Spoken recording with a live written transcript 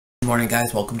Good morning,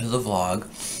 guys. Welcome to the vlog.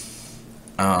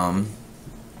 Right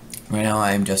now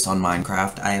I'm just on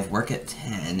Minecraft. I have work at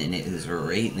 10 and it is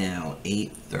right now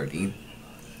 8:30.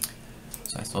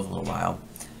 So I still have a little while.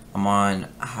 I'm on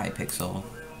Hypixel.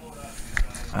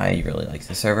 I really like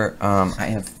the server. I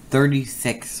have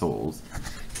 36 souls.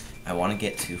 I want to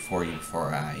get to 40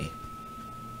 before I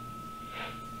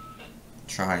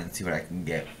try and see what I can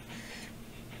get.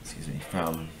 Excuse me,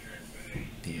 from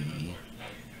the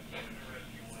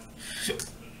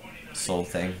soul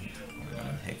thing.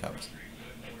 Hiccups.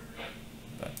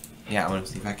 But yeah, I want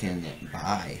to see if I can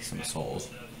buy some souls.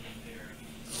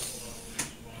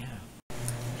 Yeah.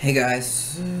 Hey guys,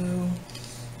 so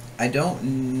I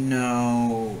don't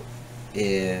know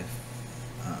if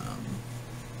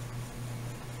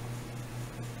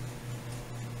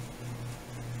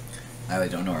I really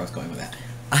don't know where I was going with that.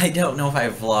 I don't know if I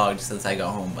vlogged since I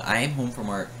got home, but I am home from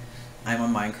work. I'm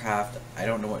on Minecraft. I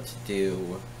don't know what to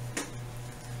do.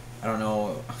 I don't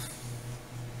know.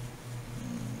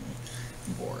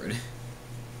 I'm bored.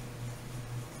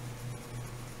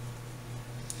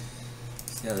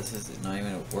 So yeah, this is not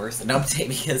even worse an update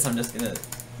because I'm just gonna.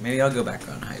 Maybe I'll go back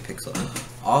on Hypixel.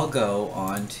 I'll go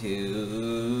on to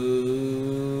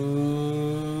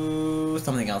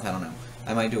something else. I don't know.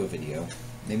 I might do a video.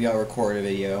 Maybe I'll record a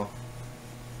video.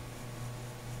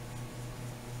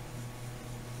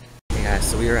 Hey guys,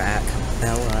 so we were at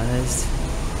Cabellas.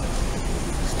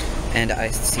 And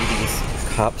I see these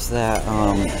cups that,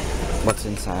 what's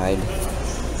inside,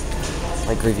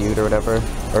 like reviewed or whatever,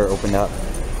 or opened up.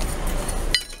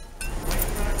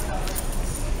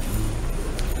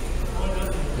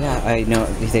 Yeah, I know,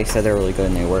 they said they're really good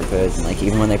and they work good, and like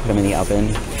even when they put them in the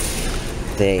oven,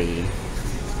 they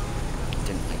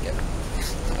didn't like it.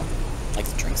 Like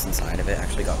the drinks inside of it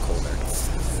actually got colder.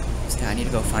 So yeah, I need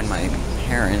to go find my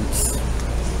parents.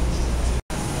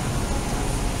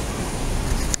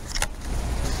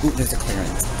 Ooh, there's a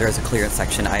clearance. There's a clearance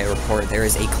section. I report there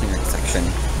is a clearance section.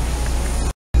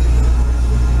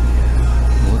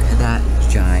 Look at that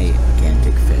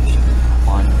gigantic fish.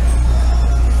 On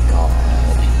God.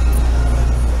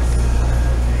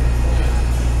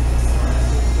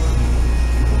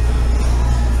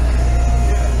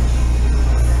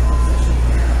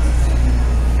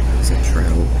 It's a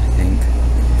trout, I think.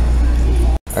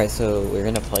 Alright, so we're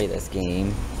gonna play this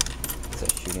game. It's a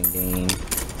shooting game.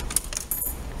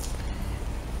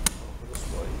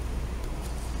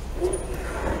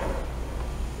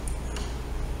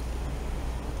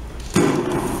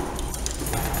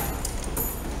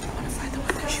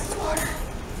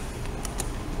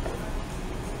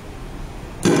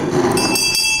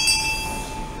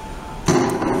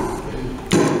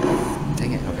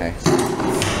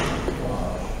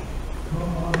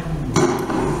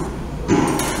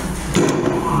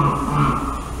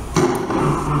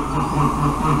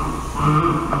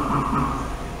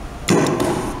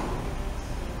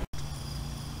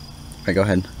 Alright, go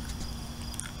ahead.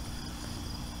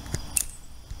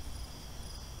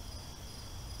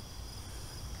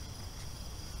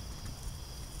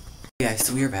 Yeah,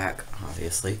 so we are back,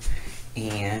 obviously,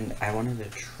 and I wanted to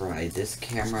try this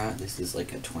camera. This is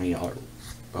like a $20,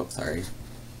 oh, sorry.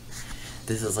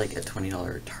 This is like a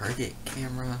 $20 Target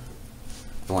camera.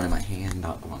 The one in my hand,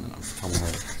 not the one that I'm filming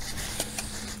with.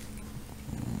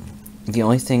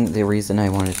 The reason I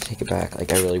wanted to take it back,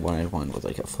 like I really wanted one with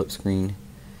like a flip screen.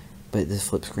 But this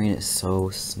flip screen is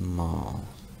so small.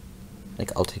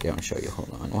 Like, I'll take it out and show you.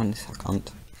 Hold on 1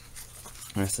 second.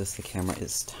 The camera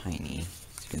is tiny,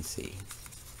 as you can see.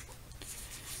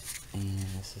 And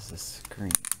this is the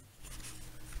screen.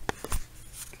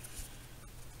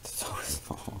 It's so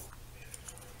small.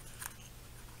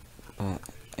 But,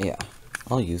 yeah.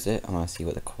 I'll use it. I want to see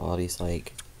what the quality's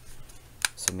like.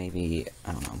 So maybe,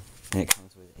 I don't know. And it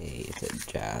comes with it's a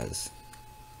Jazz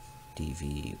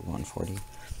DV140.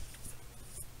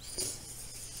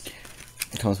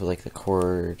 It comes with like the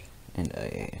cord and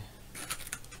a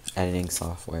editing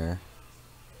software.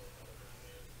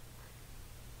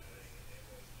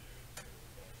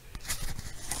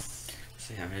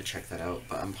 So yeah, I'm gonna check that out,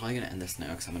 but I'm probably gonna end this now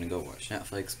because I'm gonna go watch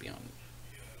Netflix, be on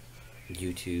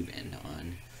YouTube and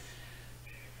on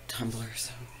Tumblr,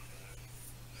 so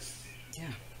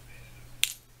yeah.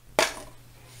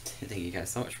 Thank you guys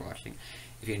so much for watching.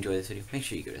 If you enjoyed this video, make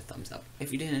sure you give it a thumbs up.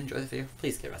 If you didn't enjoy the video,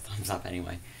 please give it a thumbs up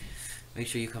anyway. Make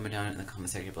sure you comment down in the comment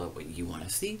section below what you want to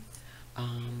see.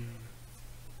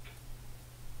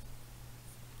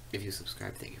 If you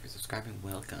subscribe, thank you for subscribing.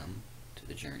 Welcome to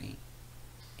the journey.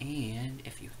 And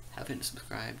if you haven't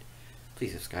subscribed,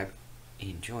 please subscribe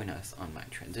and join us on my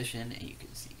transition. And you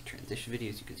can see transition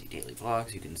videos, you can see daily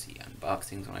vlogs, you can see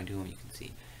unboxings when I do them, you can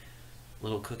see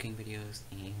little cooking videos,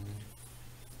 and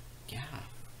yeah,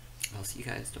 I'll see you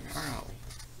guys tomorrow.